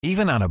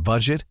Even on a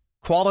budget,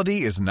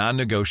 quality is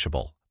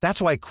non-negotiable.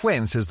 That's why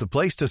Quince is the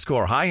place to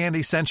score high-end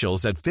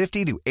essentials at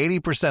 50 to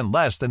 80%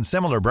 less than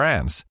similar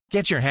brands.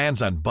 Get your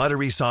hands on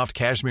buttery soft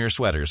cashmere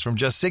sweaters from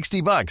just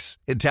 $60,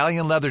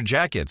 Italian leather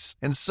jackets,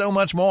 and so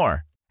much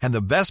more. And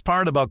the best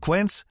part about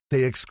Quince,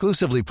 they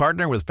exclusively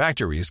partner with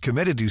factories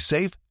committed to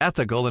safe,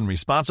 ethical, and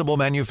responsible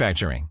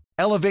manufacturing.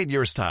 Elevate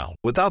your style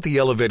without the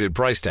elevated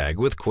price tag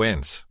with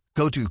Quince.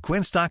 Go to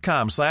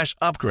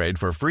quince.com/upgrade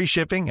for free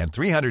shipping and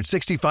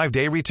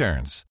 365-day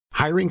returns.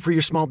 Hiring for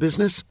your small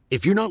business?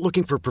 If you're not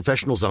looking for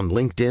professionals on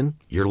LinkedIn,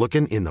 you're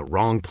looking in the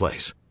wrong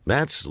place.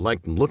 That's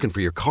like looking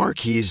for your car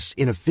keys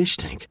in a fish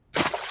tank.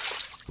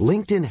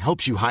 LinkedIn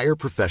helps you hire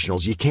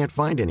professionals you can't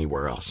find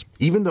anywhere else,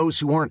 even those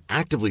who aren't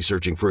actively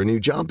searching for a new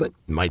job but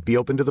might be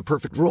open to the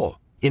perfect role.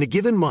 In a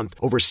given month,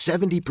 over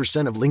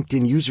 70% of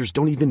LinkedIn users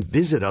don't even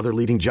visit other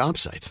leading job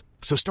sites.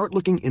 So start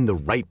looking in the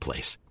right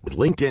place. With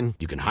LinkedIn,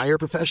 you can hire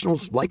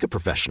professionals like a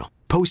professional.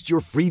 Post your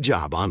free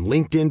job on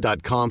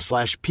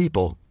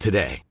linkedin.com/people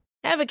today.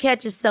 Ever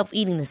catch yourself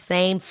eating the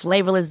same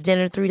flavorless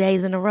dinner 3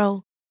 days in a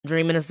row?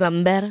 Dreaming of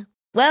something better?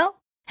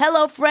 Well,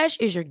 HelloFresh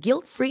is your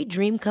guilt-free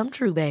dream come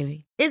true,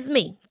 baby. It's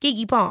me,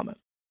 Keke Palmer.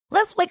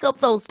 Let's wake up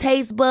those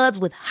taste buds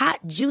with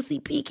hot, juicy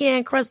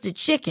pecan-crusted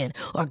chicken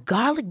or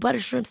garlic butter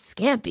shrimp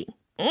scampi.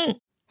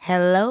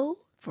 Hello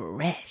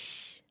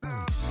Fresh.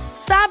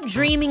 Stop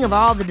dreaming of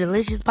all the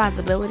delicious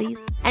possibilities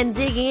and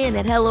dig in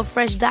at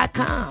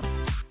HelloFresh.com.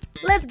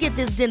 Let's get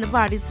this dinner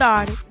party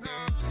started.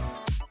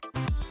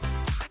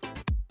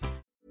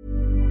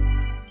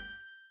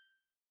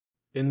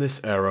 In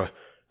this era,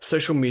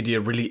 social media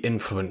really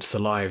influenced the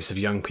lives of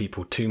young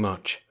people too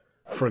much.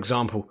 For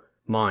example,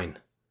 mine.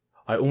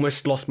 I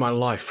almost lost my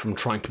life from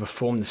trying to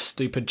perform the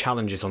stupid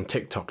challenges on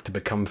TikTok to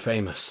become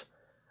famous.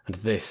 And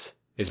this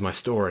is my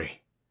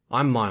story.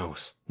 I'm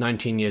Miles,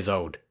 19 years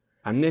old,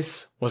 and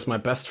this was my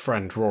best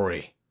friend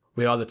Rory.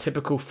 We are the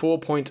typical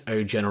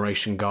 4.0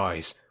 generation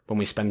guys when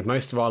we spend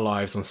most of our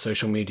lives on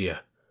social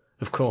media.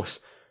 Of course,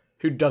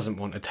 who doesn't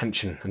want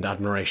attention and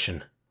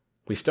admiration?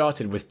 We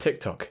started with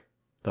TikTok,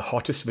 the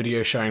hottest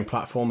video sharing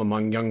platform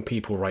among young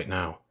people right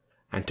now,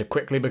 and to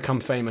quickly become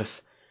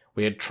famous,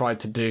 we had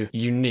tried to do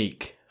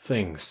unique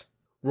things.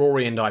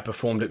 Rory and I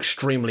performed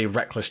extremely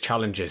reckless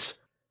challenges,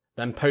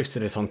 then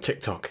posted it on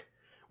TikTok,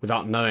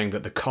 without knowing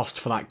that the cost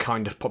for that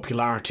kind of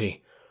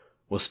popularity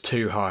was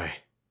too high.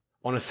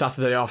 On a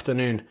Saturday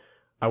afternoon,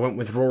 I went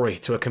with Rory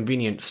to a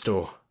convenience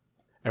store.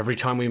 Every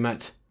time we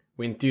met,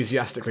 we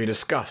enthusiastically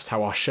discussed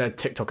how our shared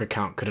TikTok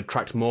account could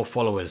attract more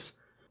followers.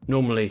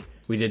 Normally,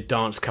 we did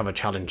dance cover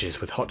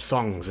challenges with hot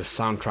songs as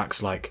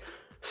soundtracks like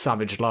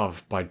Savage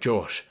Love by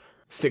Josh,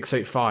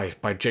 685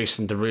 by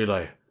Jason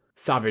Derulo,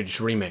 Savage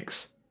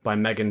Remix by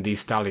Megan Thee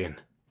Stallion,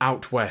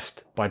 Out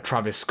West by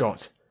Travis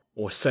Scott,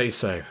 or Say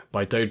So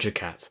by Doja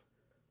Cat.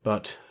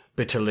 But,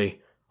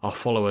 bitterly, our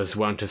followers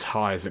weren't as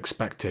high as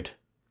expected.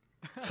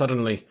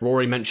 Suddenly,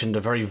 Rory mentioned a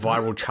very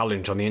viral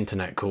challenge on the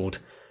internet called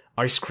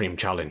Ice Cream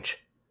Challenge.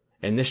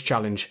 In this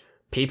challenge,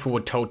 people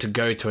were told to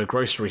go to a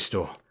grocery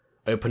store,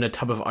 open a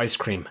tub of ice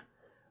cream,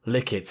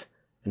 lick it,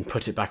 and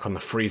put it back on the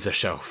freezer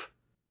shelf.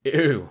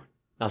 Ew,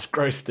 that's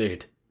gross,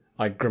 dude.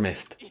 I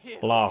grimaced,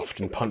 laughed,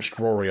 and punched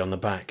Rory on the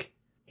back.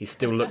 He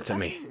still looked at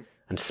me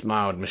and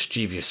smiled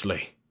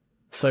mischievously.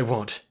 So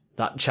what?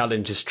 That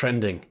challenge is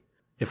trending.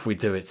 If we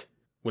do it,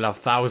 we'll have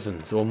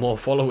thousands or more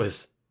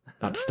followers.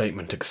 That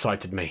statement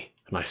excited me,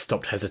 and I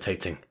stopped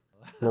hesitating.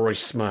 Rory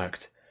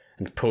smirked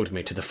and pulled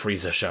me to the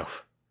freezer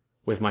shelf.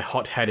 With my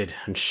hot-headed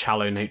and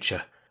shallow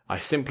nature, I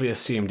simply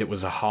assumed it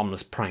was a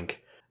harmless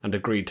prank and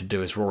agreed to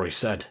do as Rory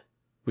said.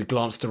 We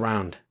glanced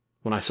around.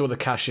 When I saw the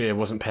cashier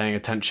wasn't paying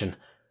attention,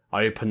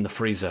 I opened the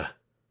freezer,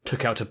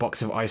 took out a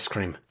box of ice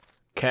cream,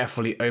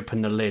 carefully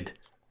opened the lid,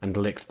 and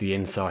licked the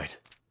inside,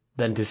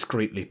 then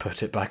discreetly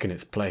put it back in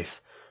its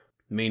place.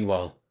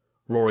 Meanwhile,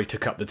 Rory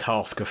took up the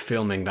task of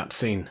filming that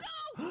scene.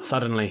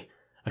 Suddenly,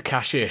 a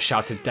cashier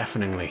shouted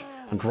deafeningly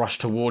and rushed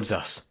towards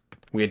us.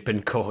 We had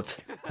been caught.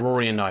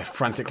 Rory and I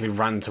frantically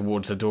ran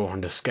towards the door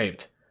and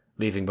escaped,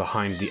 leaving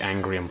behind the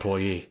angry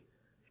employee.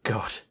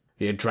 God,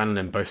 the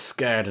adrenaline both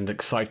scared and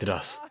excited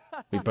us.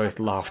 We both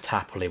laughed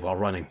happily while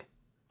running.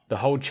 The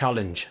whole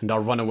challenge and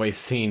our runaway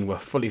scene were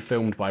fully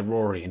filmed by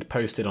Rory and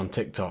posted on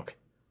TikTok.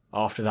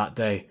 After that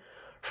day,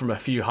 from a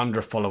few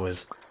hundred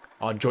followers,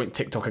 our joint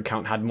TikTok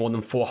account had more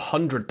than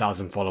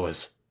 400,000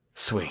 followers.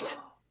 Sweet.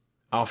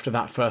 After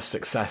that first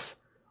success,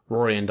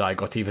 Rory and I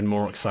got even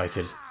more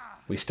excited.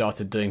 We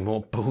started doing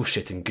more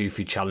bullshit and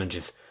goofy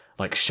challenges,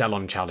 like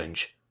Shell-On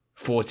Challenge,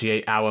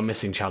 48-hour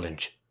missing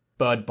challenge,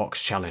 Bird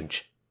Box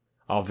Challenge.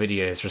 Our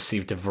videos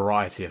received a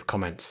variety of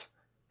comments.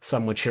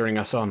 Some were cheering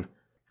us on,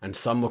 and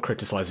some were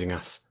criticising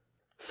us.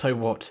 So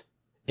what?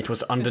 It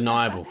was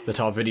undeniable that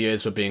our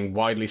videos were being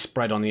widely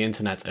spread on the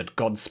internet at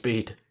God's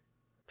speed.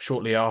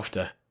 Shortly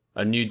after,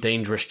 a new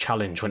dangerous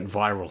challenge went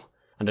viral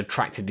and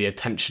attracted the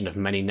attention of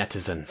many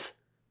netizens.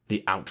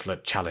 The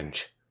Outlet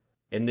Challenge.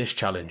 In this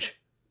challenge,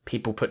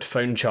 people put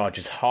phone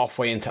chargers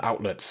halfway into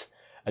outlets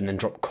and then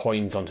drop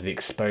coins onto the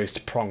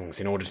exposed prongs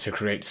in order to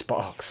create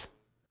sparks.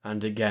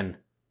 And again,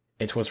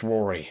 It was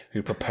Rory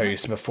who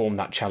proposed to perform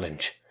that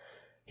challenge.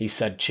 He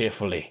said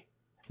cheerfully,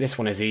 "This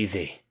one is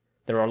easy.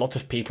 There are a lot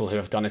of people who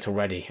have done it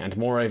already, and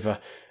moreover,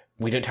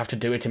 we don't have to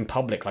do it in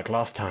public like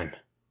last time.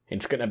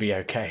 It's gonna be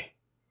okay."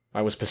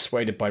 I was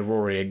persuaded by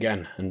Rory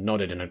again and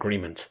nodded in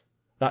agreement.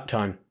 That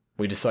time,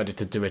 we decided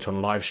to do it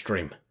on live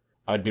stream.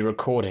 I'd be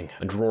recording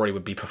and Rory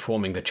would be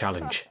performing the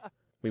challenge.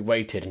 We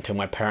waited until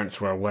my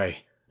parents were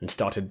away and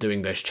started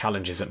doing those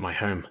challenges at my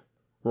home.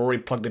 Rory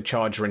plugged the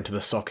charger into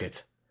the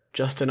socket,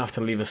 just enough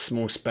to leave a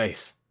small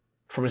space.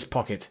 From his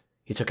pocket,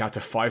 he took out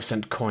a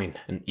 5-cent coin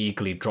and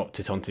eagerly dropped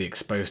it onto the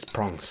exposed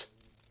prongs.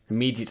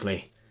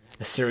 Immediately,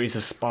 a series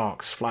of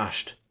sparks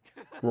flashed.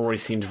 Rory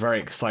seemed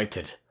very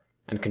excited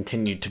and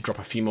continued to drop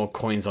a few more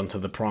coins onto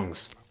the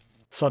prongs.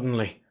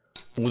 Suddenly,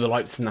 all the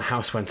lights in the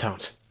house went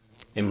out.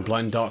 In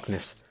blind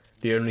darkness,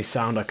 the only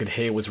sound I could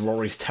hear was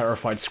Rory's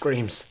terrified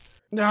screams.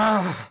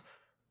 "Ah!"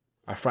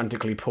 I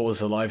frantically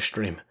paused the live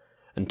stream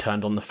and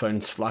turned on the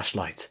phone's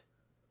flashlight.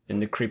 In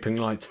the creeping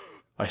light,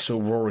 I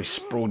saw Rory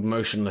sprawled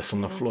motionless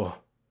on the floor.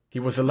 He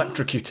was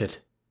electrocuted.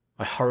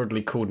 I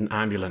hurriedly called an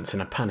ambulance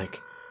in a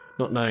panic,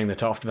 not knowing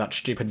that after that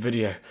stupid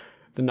video,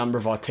 the number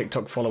of our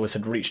TikTok followers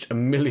had reached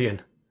 1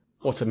 million.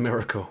 What a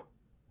miracle.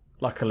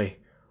 Luckily,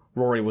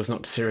 Rory was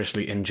not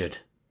seriously injured.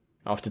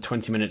 After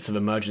 20 minutes of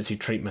emergency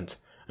treatment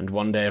and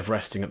 1 day of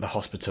resting at the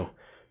hospital,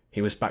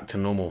 he was back to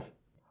normal.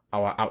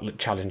 Our outlet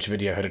challenge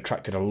video had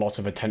attracted a lot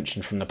of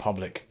attention from the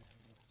public.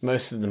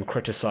 Most of them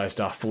criticised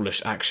our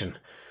foolish action,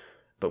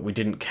 but we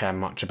didn't care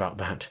much about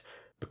that,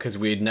 because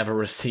we had never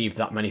received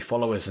that many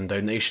followers and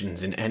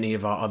donations in any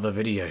of our other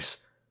videos.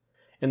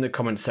 In the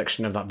comment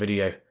section of that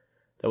video,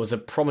 there was a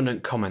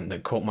prominent comment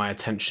that caught my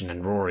attention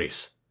and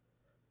Rory's.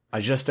 "I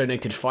just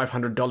donated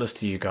 $500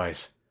 to you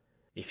guys.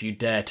 If you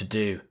dare to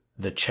do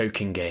the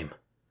choking game,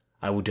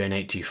 I will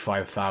donate you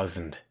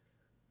 5,000.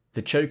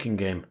 The choking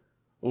game,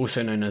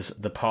 also known as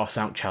the Pass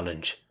Out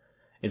Challenge,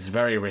 is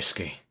very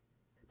risky.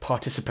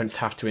 Participants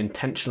have to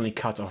intentionally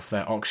cut off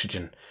their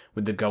oxygen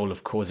with the goal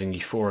of causing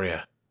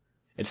euphoria.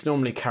 It's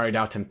normally carried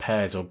out in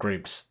pairs or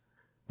groups,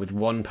 with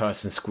one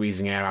person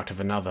squeezing air out of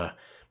another,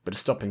 but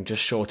stopping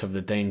just short of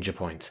the danger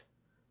point.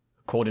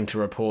 According to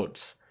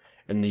reports,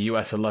 in the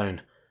US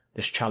alone,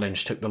 this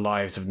challenge took the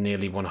lives of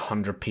nearly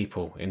 100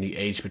 people in the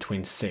age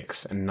between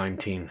 6 and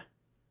 19.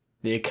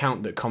 The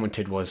account that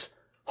commented was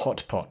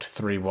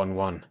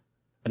Hotpot311,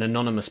 an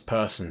anonymous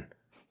person,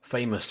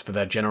 famous for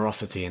their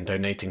generosity in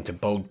donating to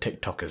bold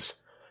TikTokers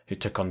who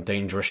took on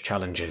dangerous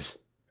challenges.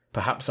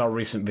 Perhaps our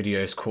recent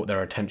videos caught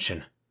their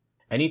attention.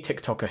 Any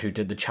TikToker who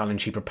did the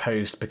challenge he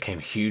proposed became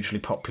hugely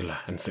popular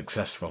and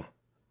successful.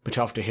 But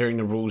after hearing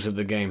the rules of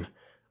the game,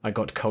 I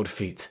got cold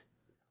feet.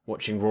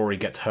 Watching Rory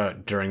get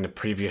hurt during the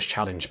previous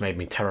challenge made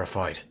me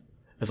terrified.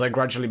 As I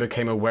gradually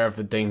became aware of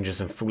the dangers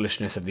and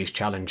foolishness of these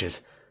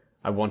challenges,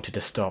 I wanted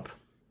to stop,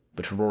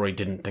 but Rory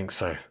didn't think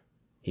so.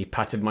 He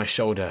patted my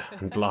shoulder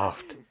and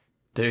laughed.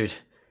 "Dude,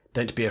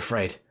 don't be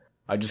afraid.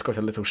 I just got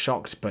a little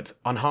shocked, but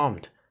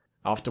unharmed.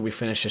 After we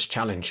finish this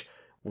challenge,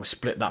 we'll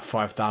split that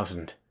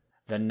 5,000.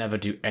 Then never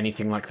do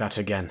anything like that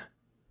again.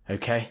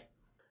 Okay?"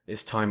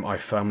 This time I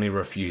firmly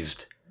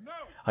refused.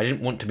 I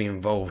didn't want to be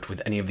involved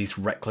with any of these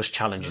reckless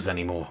challenges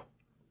anymore.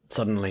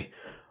 Suddenly,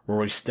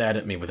 Rory stared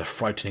at me with a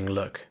frightening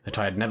look that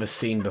I had never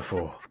seen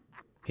before.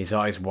 His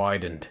eyes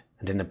widened,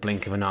 and in the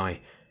blink of an eye,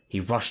 he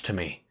rushed to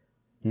me,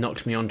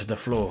 knocked me onto the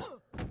floor,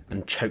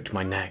 and choked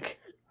my neck.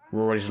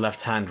 Rory's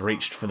left hand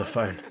reached for the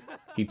phone.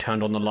 He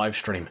turned on the live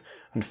stream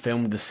and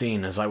filmed the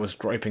scene as I was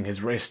groping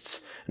his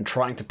wrists and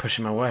trying to push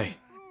him away.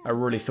 I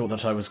really thought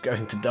that I was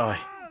going to die.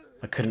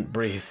 I couldn't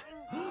breathe.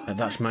 At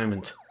that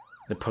moment,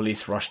 the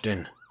police rushed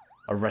in,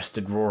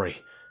 arrested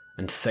Rory,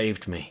 and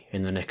saved me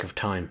in the nick of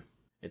time.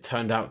 It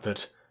turned out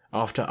that,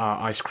 after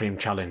our ice cream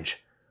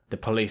challenge, the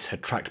police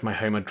had tracked my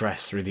home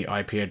address through the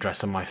IP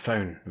address on my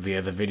phone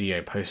via the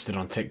video posted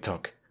on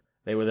TikTok.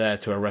 They were there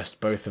to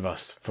arrest both of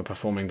us for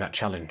performing that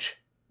challenge.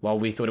 While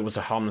we thought it was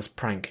a harmless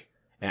prank,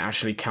 it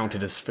actually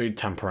counted as food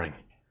tampering,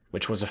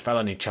 which was a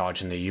felony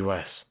charge in the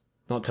US.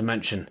 Not to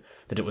mention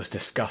that it was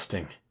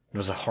disgusting and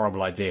was a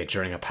horrible idea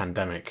during a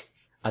pandemic.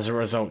 As a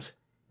result,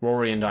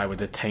 Rory and I were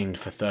detained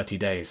for 30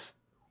 days.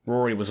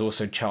 Rory was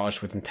also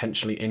charged with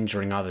intentionally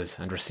injuring others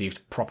and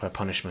received proper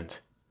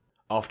punishment.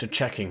 After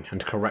checking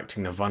and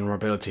correcting the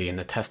vulnerability in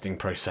the testing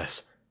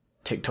process,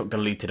 TikTok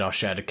deleted our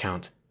shared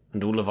account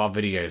and all of our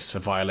videos for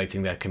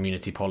violating their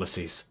community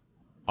policies.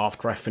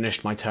 After I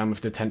finished my term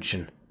of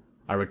detention,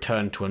 I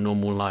returned to a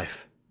normal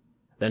life,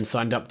 then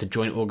signed up to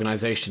join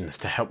organisations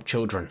to help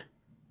children,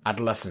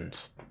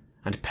 adolescents,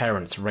 and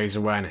parents raise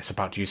awareness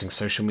about using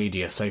social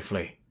media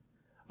safely.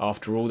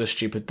 After all the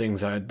stupid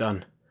things I had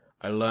done,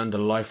 I learned a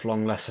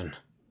lifelong lesson.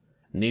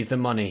 Neither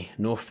money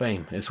nor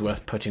fame is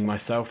worth putting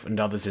myself and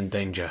others in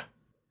danger.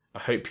 I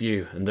hope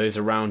you and those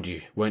around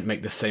you won't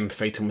make the same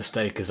fatal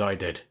mistake as I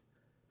did,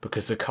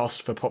 because the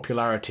cost for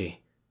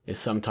popularity is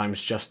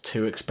sometimes just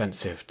too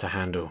expensive to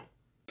handle.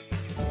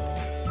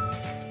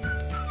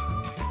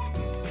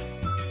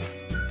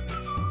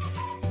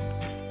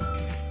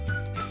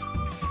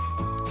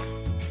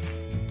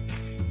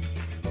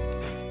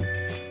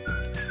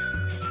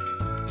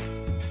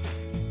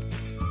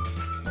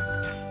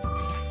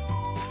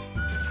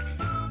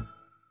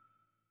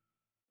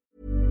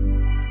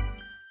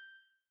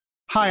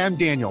 Hi, I'm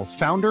Daniel,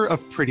 founder of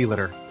Pretty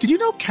Litter. Did you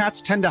know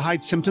cats tend to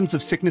hide symptoms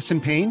of sickness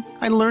and pain?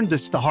 I learned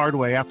this the hard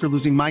way after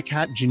losing my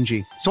cat,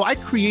 Gingy. So I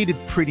created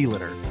Pretty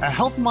Litter, a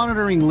health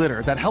monitoring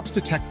litter that helps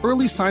detect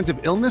early signs of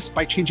illness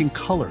by changing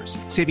colors,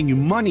 saving you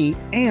money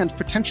and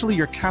potentially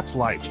your cat's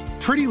life.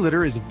 Pretty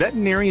Litter is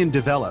veterinarian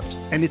developed,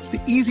 and it's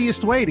the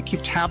easiest way to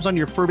keep tabs on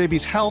your fur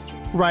baby's health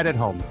right at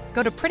home.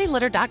 Go to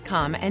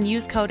prettylitter.com and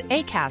use code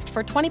ACAST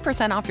for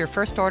 20% off your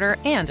first order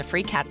and a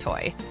free cat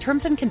toy.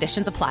 Terms and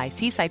conditions apply.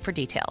 See site for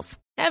details.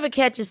 Ever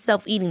catch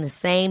yourself eating the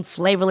same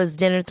flavorless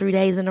dinner 3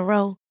 days in a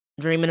row?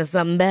 Dreaming of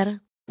something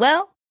better?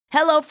 Well,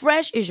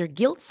 HelloFresh is your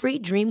guilt-free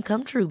dream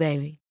come true,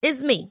 baby.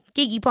 It's me,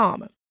 Keke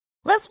Palmer.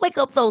 Let's wake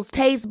up those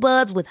taste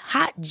buds with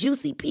hot,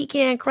 juicy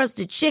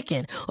pecan-crusted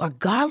chicken or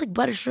garlic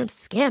butter shrimp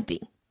scampi.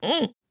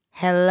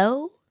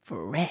 Hello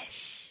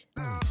Fresh.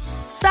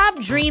 Stop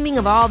dreaming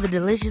of all the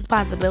delicious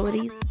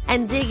possibilities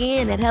and dig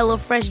in at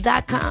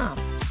HelloFresh.com.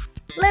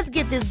 Let's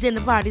get this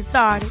dinner party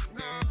started.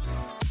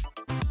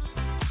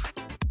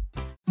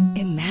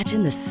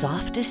 Imagine the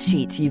softest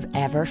sheets you've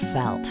ever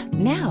felt.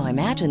 Now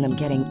imagine them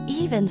getting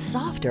even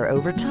softer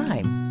over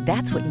time.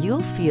 That's what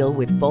you'll feel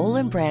with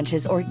Boll &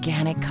 Branch's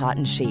organic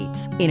cotton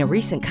sheets. In a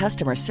recent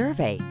customer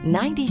survey,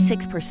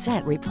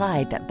 96%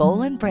 replied that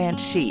Boll & Branch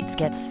sheets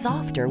get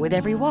softer with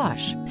every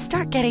wash.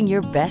 Start getting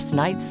your best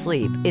night's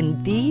sleep in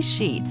these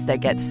sheets that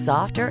get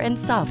softer and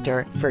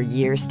softer for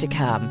years to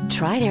come.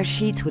 Try their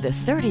sheets with a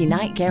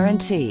 30-night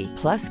guarantee.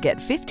 Plus, get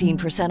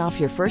 15% off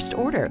your first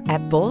order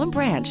at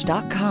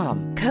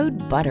bollandbranch.com. Code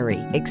BUTTERY.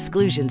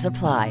 Exclusions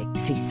apply.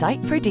 See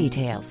site for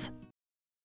details.